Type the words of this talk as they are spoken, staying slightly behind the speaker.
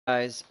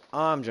Guys,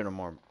 I'm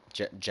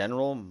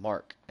General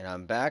Mark, and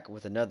I'm back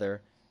with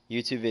another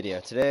YouTube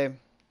video. Today,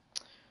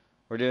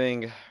 we're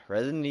doing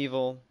Resident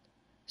Evil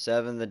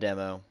 7, the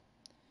demo.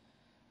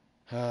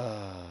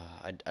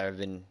 I've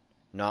been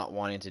not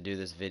wanting to do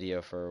this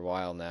video for a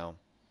while now.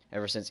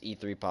 Ever since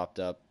E3 popped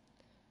up,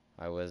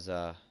 I was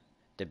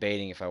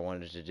debating if I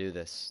wanted to do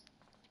this.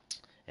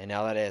 And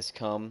now that it has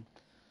come,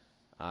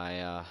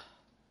 I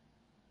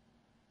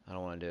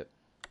don't want to do it.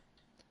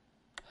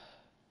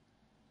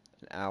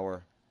 An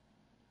hour.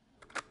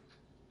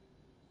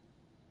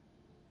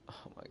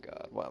 Oh my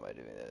god, why am I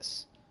doing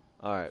this?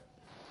 Alright.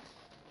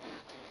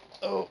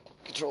 Oh,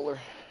 controller.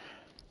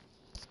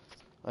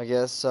 I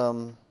guess,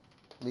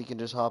 we can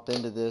just hop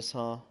into this,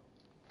 huh?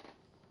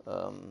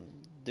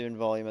 Doing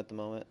volume at the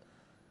moment.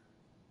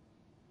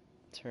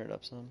 Turn it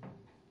up some.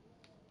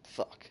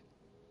 Fuck.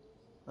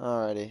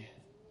 Alrighty.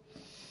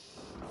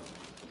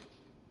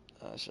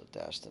 I shall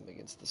dash them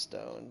against the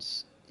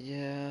stones.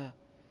 Yeah.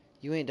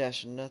 You ain't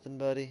dashing nothing,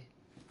 buddy.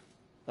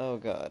 Oh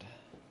god.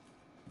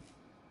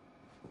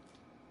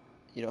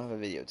 You don't have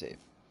a videotape.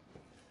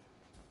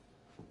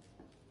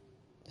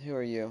 Who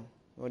are you?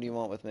 What do you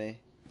want with me?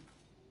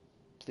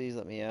 Please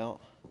let me out.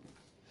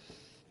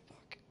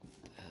 Fuck.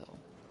 What the hell?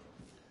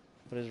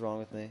 What is wrong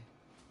with me?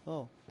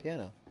 Oh,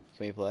 piano.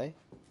 Can we play?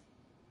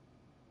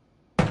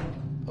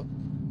 Oh.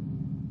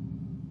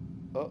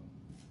 Oh.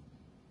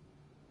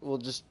 We'll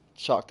just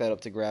chalk that up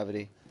to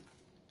gravity.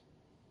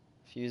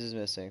 Fuse is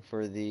missing.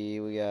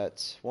 We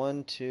got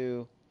 1,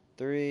 2,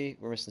 3.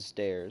 We're missing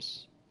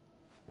stairs.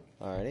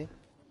 Alrighty.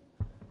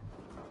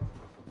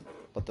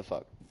 What the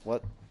fuck?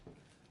 What?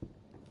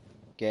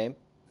 Game?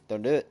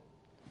 Don't do it.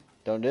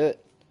 Don't do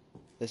it.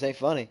 This ain't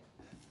funny.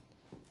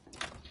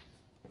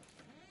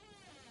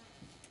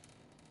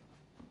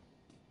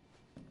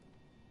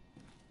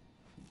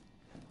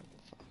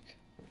 Fuck.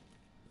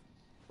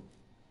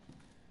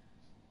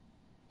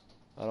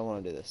 I don't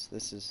want to do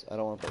this. I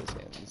don't want to play this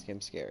game. This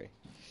game's scary.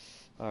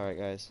 Alright,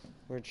 guys.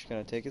 We're just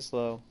gonna take it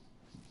slow.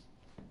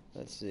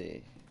 Let's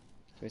see.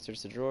 Can we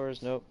search the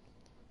drawers? Nope.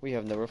 We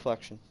have no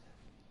reflection.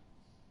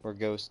 We're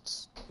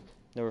ghosts.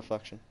 No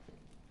reflection.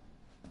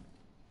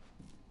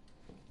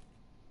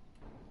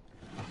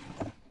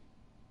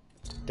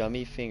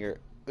 Dummy finger.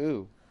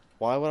 Ooh.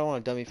 Why would I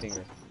want a dummy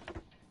finger?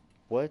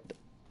 What?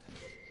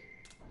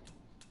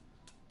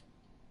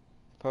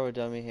 Part of a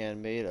dummy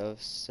hand made of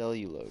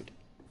celluloid.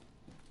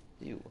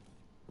 Ew.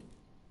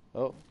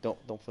 Oh, don't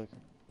flicker.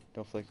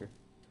 Don't flicker.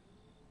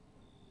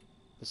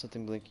 There's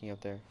something blinking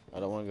up there.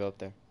 I don't want to go up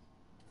there.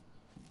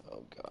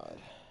 Oh god.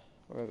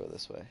 We're gonna go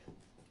this way.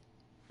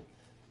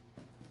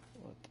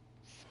 What the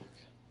fuck?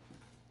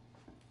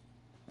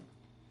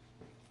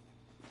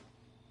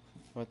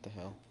 What the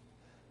hell?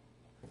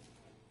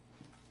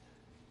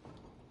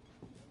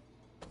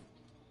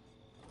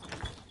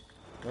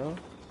 No?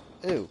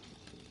 Ew.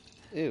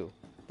 Ew.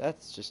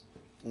 That's just...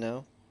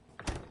 No.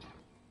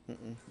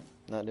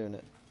 Not doing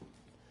it.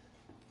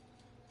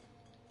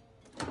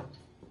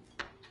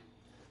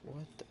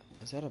 What the...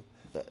 Is that a...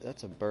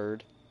 That's a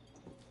bird.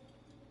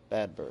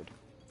 Bad bird.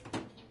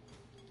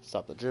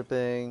 Stop the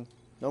dripping.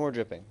 No more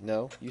dripping.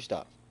 No, you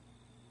stop.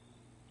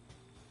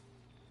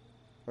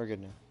 We're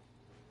good now.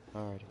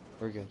 Alrighty.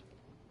 We're good.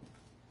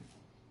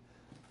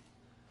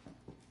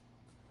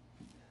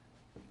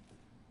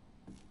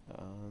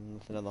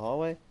 Nothing in the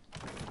hallway?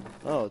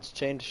 Oh, it's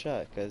chained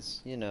shut,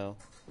 because, you know,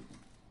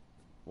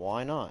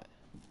 why not?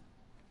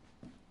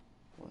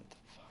 What the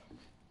fuck?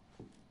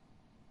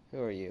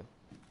 Who are you?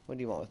 What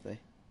do you want with me?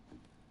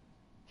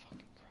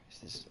 Fucking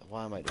Christ,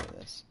 why am I doing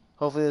this?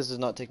 Hopefully this does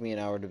not take me an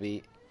hour to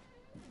beat.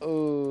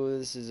 Oh,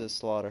 this is a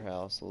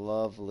slaughterhouse.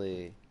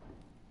 Lovely.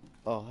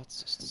 Oh,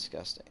 that's just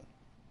disgusting.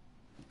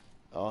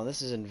 Oh, and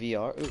this is in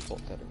VR. Ooh,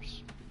 bolt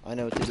cutters. I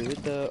know what to do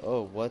with the...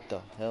 Oh, what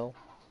the hell?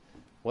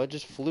 What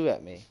just flew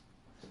at me?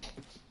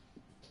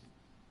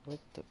 What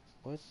the...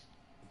 What?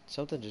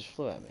 Something just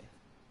flew at me.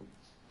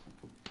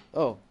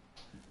 Oh.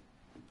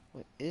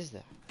 What is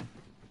that?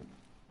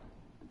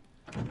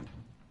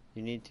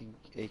 You need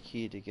a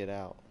key to get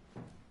out.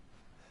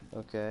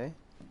 Okay.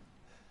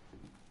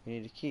 You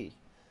need a key.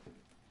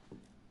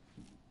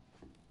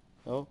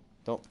 Oh,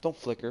 don't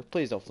flicker.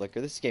 Please don't flicker.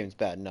 This game's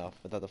bad enough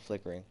without the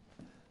flickering.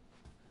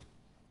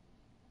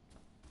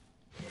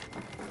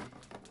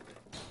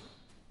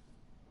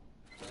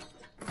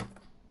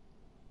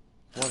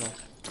 One off.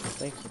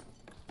 Thank you.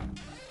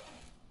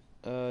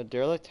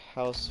 Derelict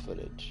house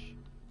footage.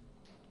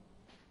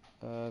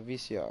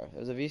 VCR.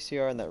 There's a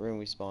VCR in that room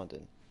we spawned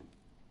in.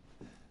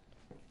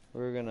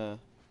 We're gonna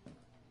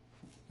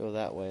go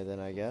that way then,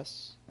 I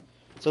guess.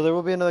 So there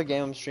will be another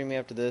game I'm streaming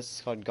after this.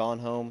 It's called Gone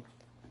Home.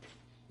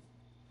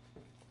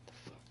 What the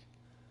fuck?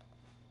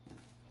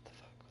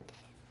 What the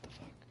fuck? What the fuck? What the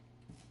fuck?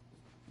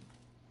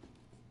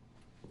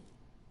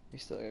 We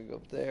still gotta go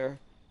up there.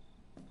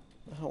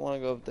 I don't want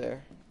to go up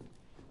there.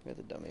 We got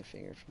the dummy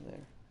finger from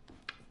there.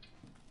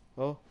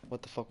 Oh,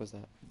 what the fuck was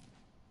that?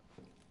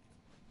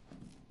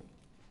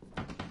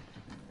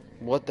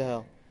 What the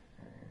hell?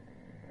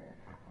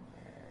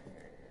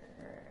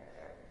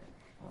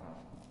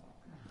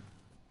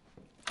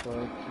 Fuck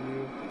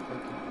you.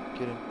 Fucking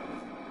get him.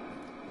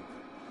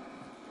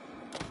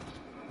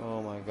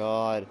 Oh my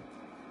god.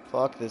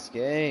 Fuck this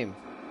game.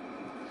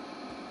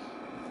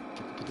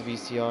 Put the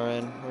VCR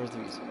in. Where's the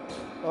VCR?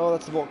 Oh,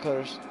 that's the bolt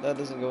cutters. That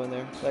doesn't go in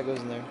there. That goes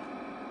in there.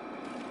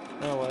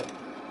 Now what?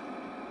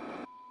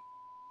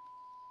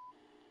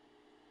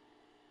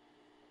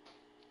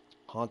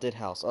 Haunted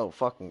house. Oh,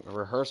 fucking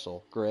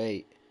rehearsal.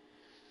 Great.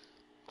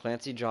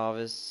 Clancy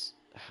Jarvis,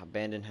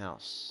 abandoned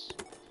house.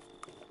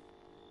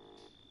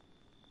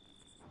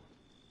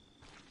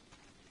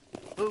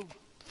 Boo.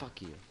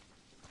 Fuck you.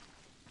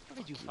 Where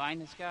did you find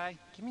this guy?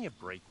 Give me a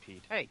break,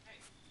 Pete. Hey,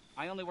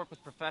 I only work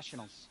with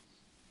professionals.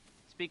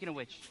 Speaking of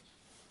which,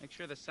 make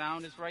sure the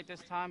sound is right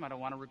this time. I don't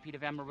want a repeat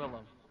of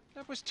Amarillo.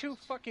 That was 2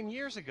 fucking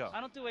years ago.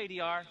 I don't do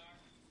ADR.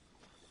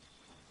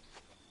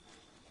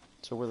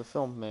 So we're the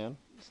film, man.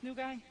 This new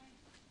guy? I'm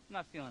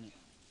not feeling it.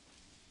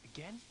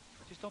 Again?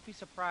 Just don't be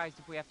surprised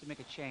if we have to make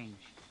a change.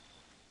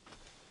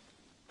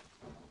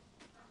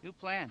 New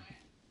plan.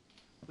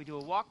 We do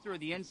a walkthrough of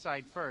the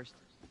inside first,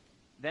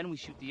 then we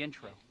shoot the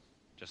intro.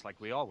 Just like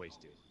we always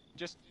do.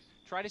 Just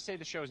try to say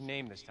the show's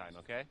name this time,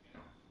 okay?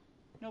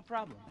 No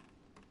problem.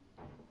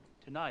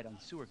 Tonight on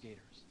Sewer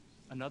Gators,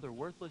 another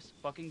worthless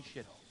fucking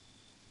shithole.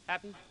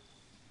 Happy?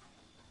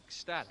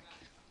 Ecstatic.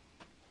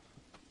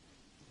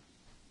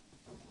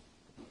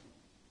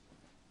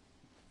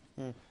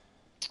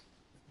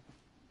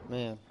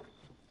 Man.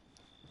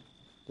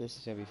 This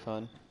is gonna be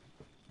fun.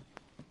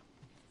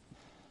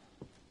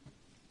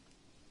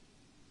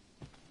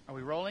 Are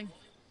we rolling? All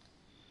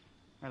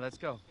right, let's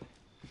go.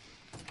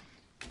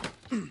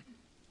 Come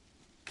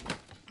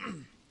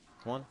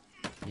on.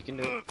 You can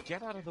do it.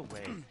 Get out of the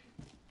way.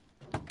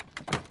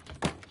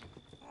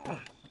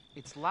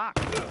 It's locked.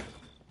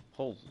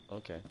 Hold.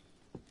 Okay.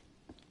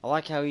 I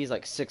like how he's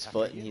like 6 After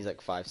foot and you. he's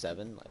like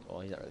 5'7". Like, well,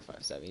 he's not really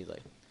 5'7". He's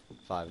like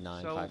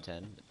 5'9", So-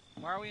 5'10".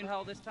 Why are we in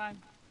hell this time?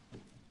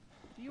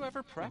 Do you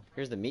ever prep?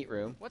 Here's the meat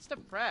room. What's the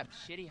prep?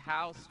 Shitty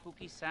house,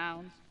 spooky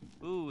sounds?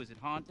 Ooh, is it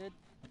haunted?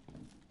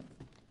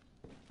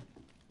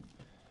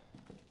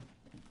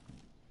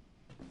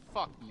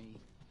 Fuck me.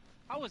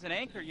 I was an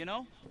anchor, you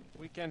know?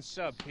 Weekend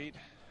sub, Pete.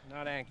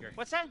 Not anchor.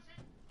 What's that?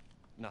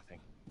 Nothing.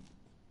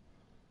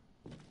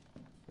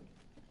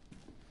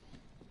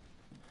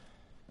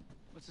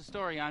 What's the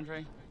story,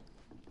 Andre?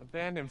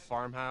 Abandoned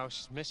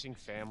farmhouse, missing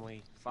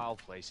family, foul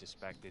play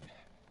suspected.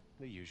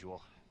 The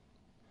usual.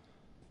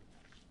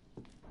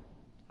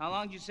 How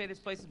long did you say this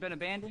place has been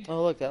abandoned?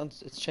 Oh look, that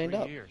one's it's chained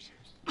 3 up. years.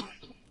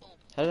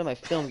 How did my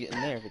film get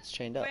in there if it's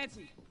chained up?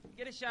 Clancy,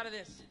 get a shot of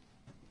this.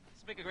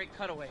 Let's make a great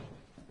cutaway.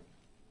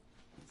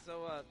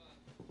 So,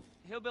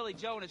 Hillbilly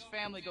Joe and his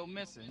family go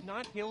missing.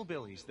 Not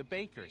hillbillies, the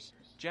Bakers.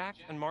 Jack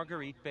and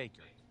Marguerite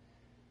Baker.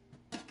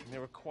 And they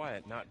were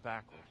quiet, not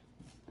backward.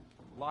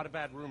 A lot of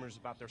bad rumors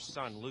about their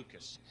son,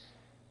 Lucas.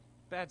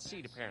 Bad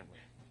seed, apparently.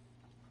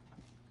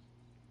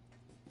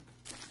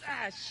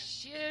 Ah,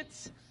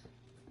 shit.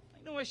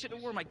 I knew I should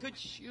have worn my good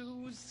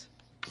shoes.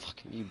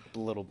 Fucking you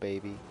little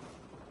baby.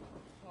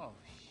 Oh,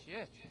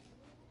 shit.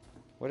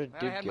 Where did Glad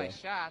I Duke had go? my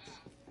shots.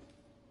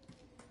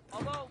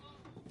 Although,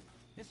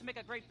 this would make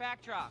a great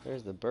backdrop.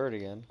 There's the bird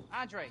again.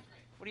 Andre,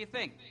 what do you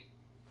think?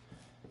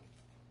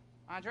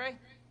 Andre?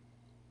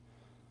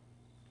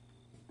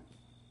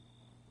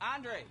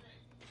 Andre!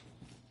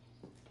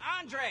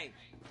 Andre!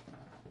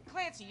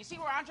 Clancy, you see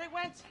where Andre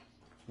went?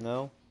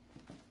 No?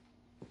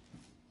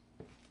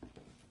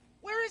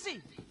 Where is he?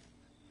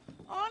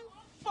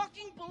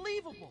 Unfucking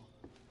believable.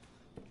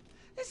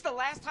 This is the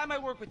last time I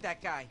work with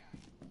that guy.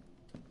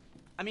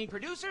 I mean,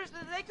 producers,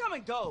 they come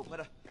and go,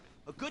 but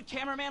a good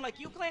cameraman like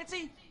you,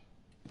 Clancy,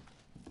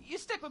 you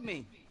stick with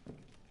me.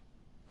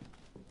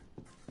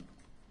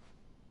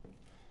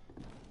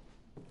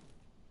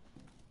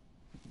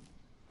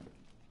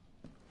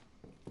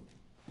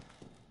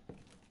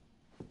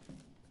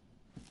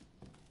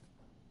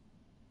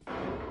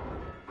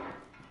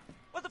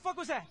 What the fuck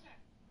was that?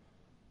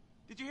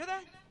 Did you hear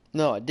that?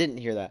 No, I didn't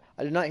hear that.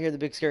 I did not hear the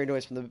big scary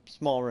noise from the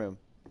small room.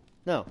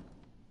 No.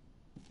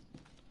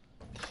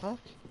 The fuck?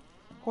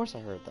 Of course I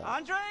heard that.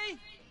 Andre?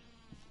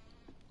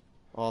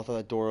 Oh, I thought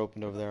that door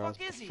opened over Where there. the I was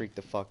fuck is he? freaked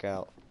the fuck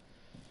out.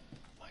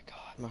 My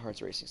god, my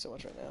heart's racing so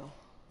much right now.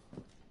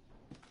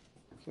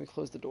 Can we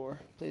close the door?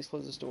 Please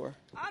close this door.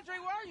 Andre,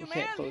 where are you, We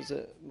man? can't close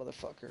it,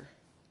 motherfucker.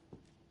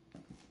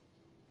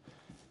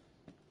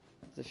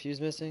 Is the fuse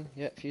missing?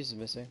 Yeah, fuse is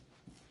missing.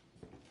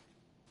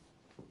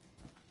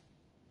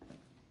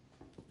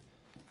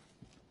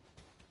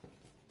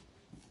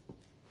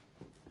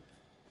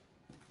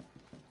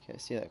 Okay, I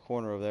see that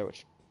corner over there,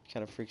 which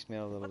kind of freaks me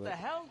out a little What bit. the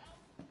hell?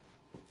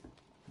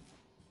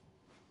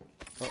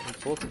 Oh, he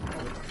pulled it.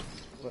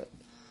 What?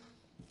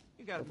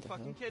 You gotta What be the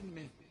fucking hell? kidding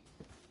me.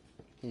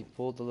 He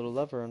pulled the little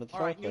lever under the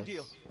All right, fireplace. new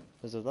deal.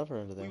 There's a lever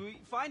under there. We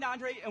find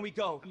Andre and we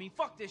go. I mean,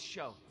 fuck this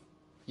show.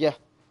 Yeah.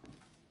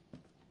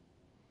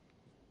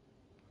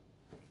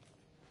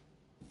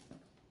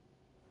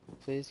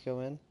 Please go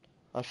in.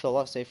 I feel a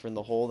lot safer in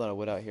the hole than I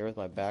would out here with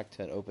my back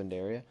to an opened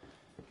area.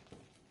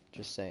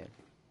 Just saying.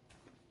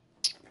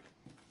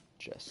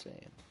 Just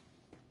saying.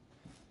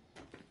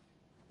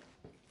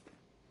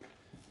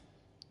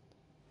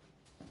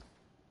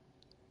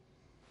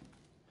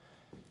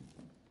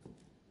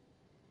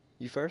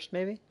 You first,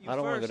 maybe? You I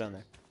don't want to first. go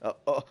down there.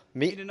 Oh,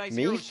 me? Need a nice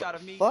me? hero shot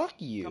of me Fuck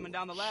you. coming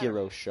down the ladder.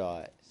 Hero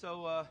shot.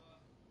 So,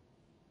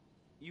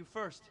 you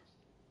first.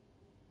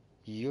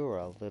 You're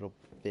a little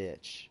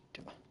bitch.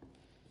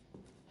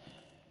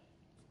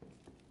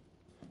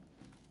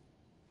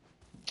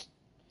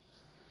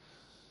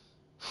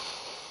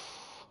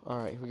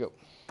 Alright, here we go.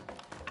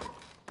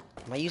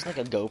 Am I using like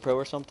a GoPro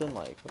or something?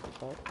 Like, what the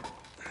fuck?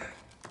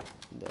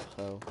 The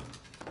hoe.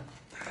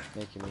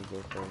 Making me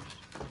go first.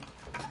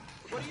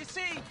 What do you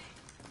see?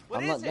 What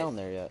I'm is not it? down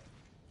there yet.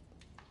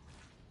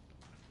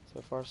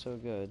 So far, so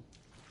good.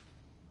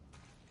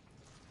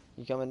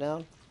 You coming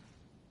down?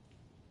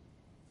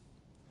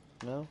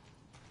 No?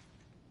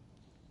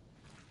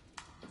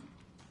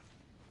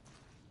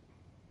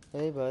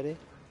 Hey, buddy.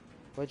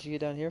 What'd you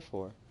get down here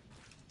for?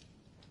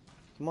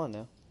 Come on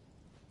now.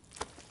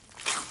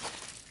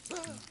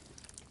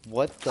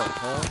 What the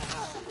hell?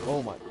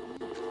 Oh my.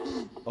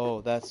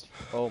 Oh, that's.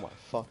 Oh my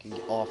fucking.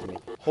 Get off me.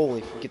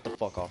 Holy. Get the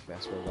fuck off me, I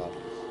swear to God.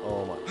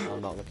 Oh my.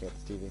 I'm not looking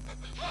at the TV.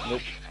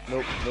 Nope.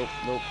 Nope. Nope.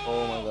 Nope.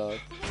 Oh my God.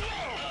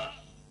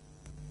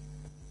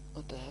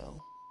 What the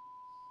hell?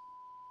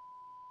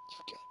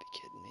 You've got to be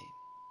kidding me.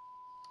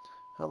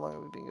 How long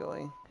have we been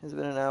going? Has it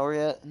been an hour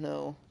yet?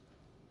 No.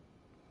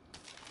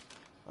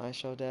 I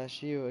shall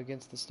dash you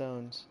against the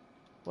stones.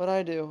 What'd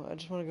I do? I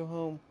just want to go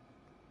home.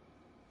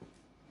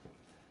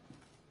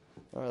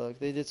 Alright, look,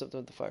 they did something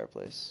with the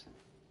fireplace.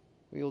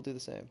 We will do the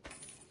same.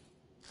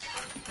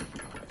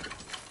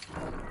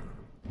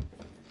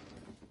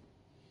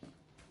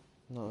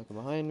 Not looking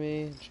behind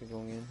me. Just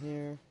going in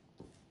here.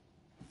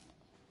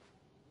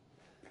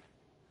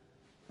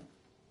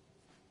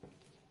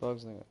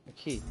 Bugs and a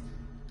key.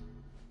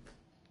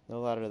 No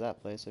ladder to that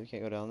place, so we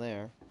can't go down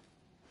there.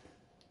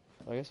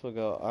 I guess we'll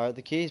go. Alright,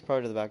 the key is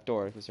part of the back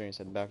door, considering you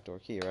said back door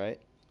key, right?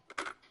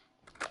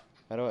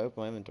 How do I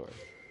open my inventory?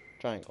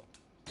 Triangle.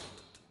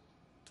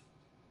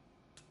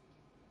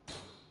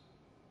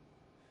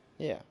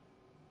 Yeah.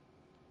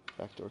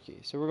 Backdoor key.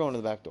 So we're going to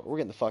the back door. We're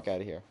getting the fuck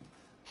out of here.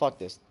 Fuck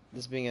this.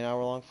 This being an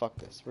hour long, fuck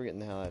this. We're getting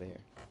the hell out of here.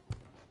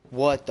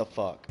 What the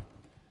fuck?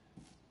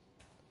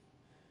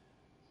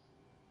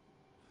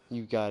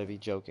 You gotta be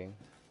joking.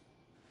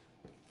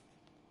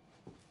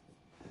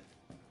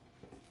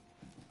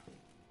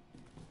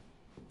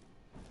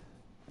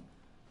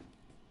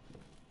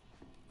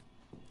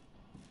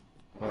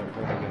 Where'd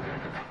he go?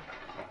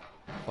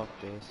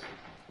 Fuck this.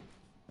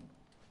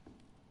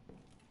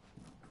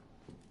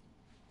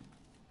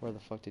 Where the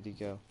fuck did he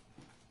go?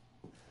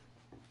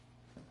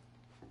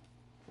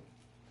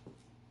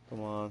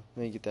 Come on,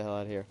 let me get the hell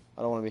out of here.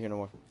 I don't want to be here no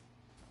more.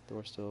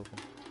 Door's still open.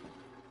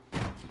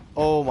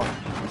 Oh my.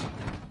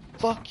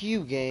 Fuck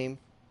you, game.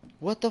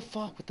 What the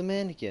fuck with the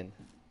mannequin?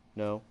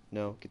 No,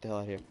 no, get the hell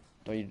out of here.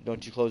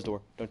 Don't you close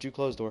door. Don't you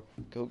close door.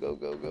 Go, go,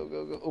 go, go,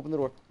 go, go. Open the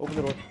door. Open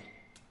the door.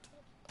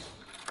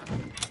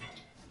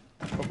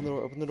 Open the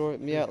door. Open the door.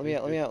 Let me out. Let me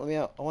out. Let me out. Let me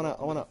out. I want out.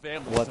 I want out.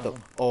 What the?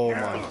 Oh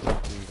my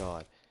fucking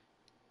God.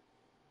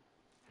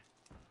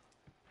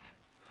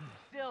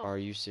 Are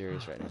you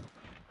serious right now?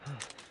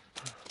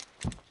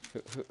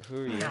 Who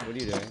are you? What are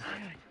you doing?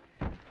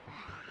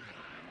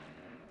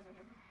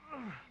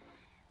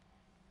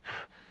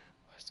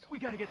 We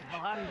gotta get the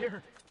hell out of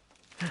here.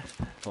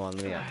 Come on,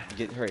 let me out.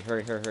 Hurry,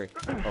 hurry, hurry, hurry.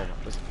 Oh my,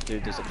 listen,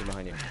 dude, there's something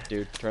behind you.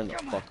 Dude, turn the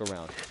fuck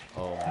around.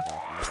 Oh my God,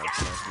 oh my God,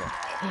 come on,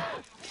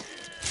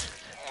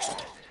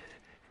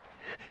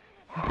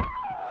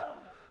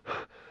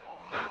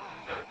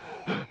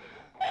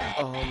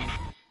 come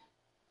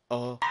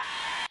on.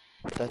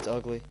 That's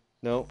ugly.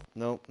 Nope,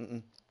 nope,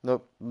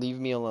 nope. Leave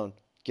me alone.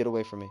 Get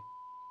away from me.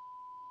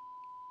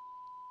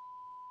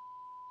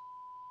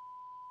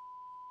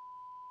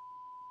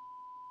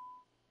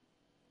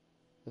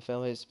 The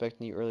family is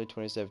expecting you early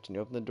 2017.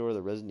 You open the door to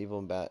the Resident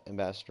Evil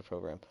Ambassador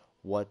Program.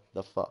 What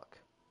the fuck?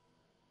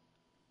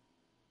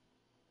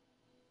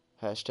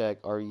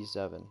 Hashtag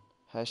RE7.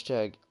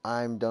 Hashtag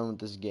I'm done with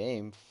this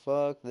game.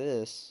 Fuck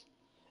this.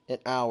 An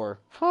hour.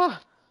 Huh.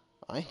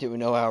 I ain't doing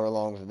no hour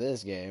long for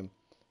this game.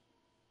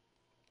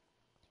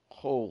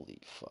 Holy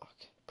fuck.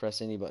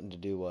 Press any button to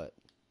do what?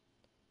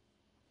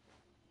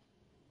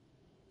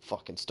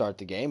 Fucking start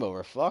the game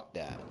over. Fuck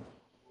that.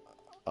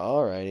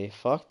 Alrighty.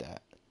 Fuck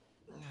that.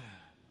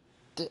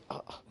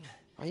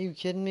 Are you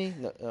kidding me?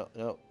 No, no,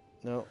 no,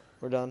 no.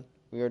 We're done.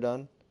 We are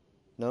done.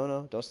 No,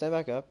 no. Don't stand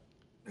back up.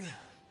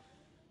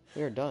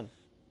 We are done.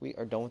 We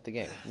are done with the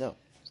game. No.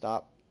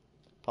 Stop.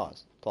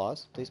 Pause.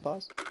 Pause. Please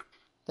pause.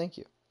 Thank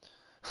you.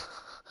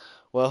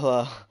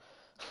 Well,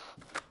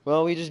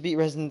 we just beat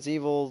Resident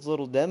Evil's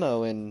little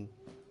demo in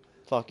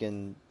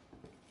fucking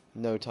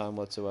no time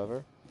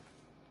whatsoever.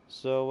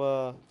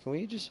 So, can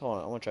we just, hold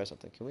on, I want to try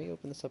something. Can we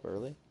open this up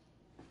early?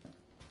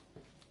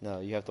 No,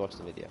 you have to watch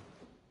the video.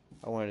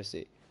 I wanted to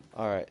see.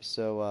 Alright,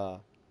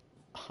 so,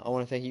 I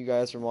want to thank you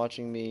guys for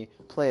watching me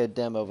play a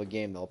demo of a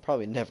game that I'll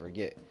probably never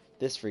get.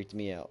 This freaked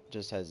me out,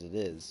 just as it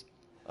is.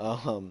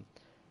 Oh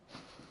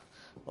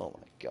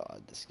my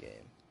God, this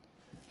game.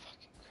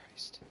 Fucking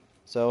Christ.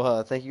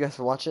 So, thank you guys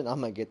for watching.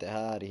 I'm gonna get the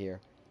hell out of here.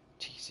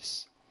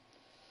 Jesus.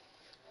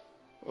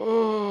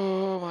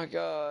 Oh my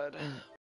god.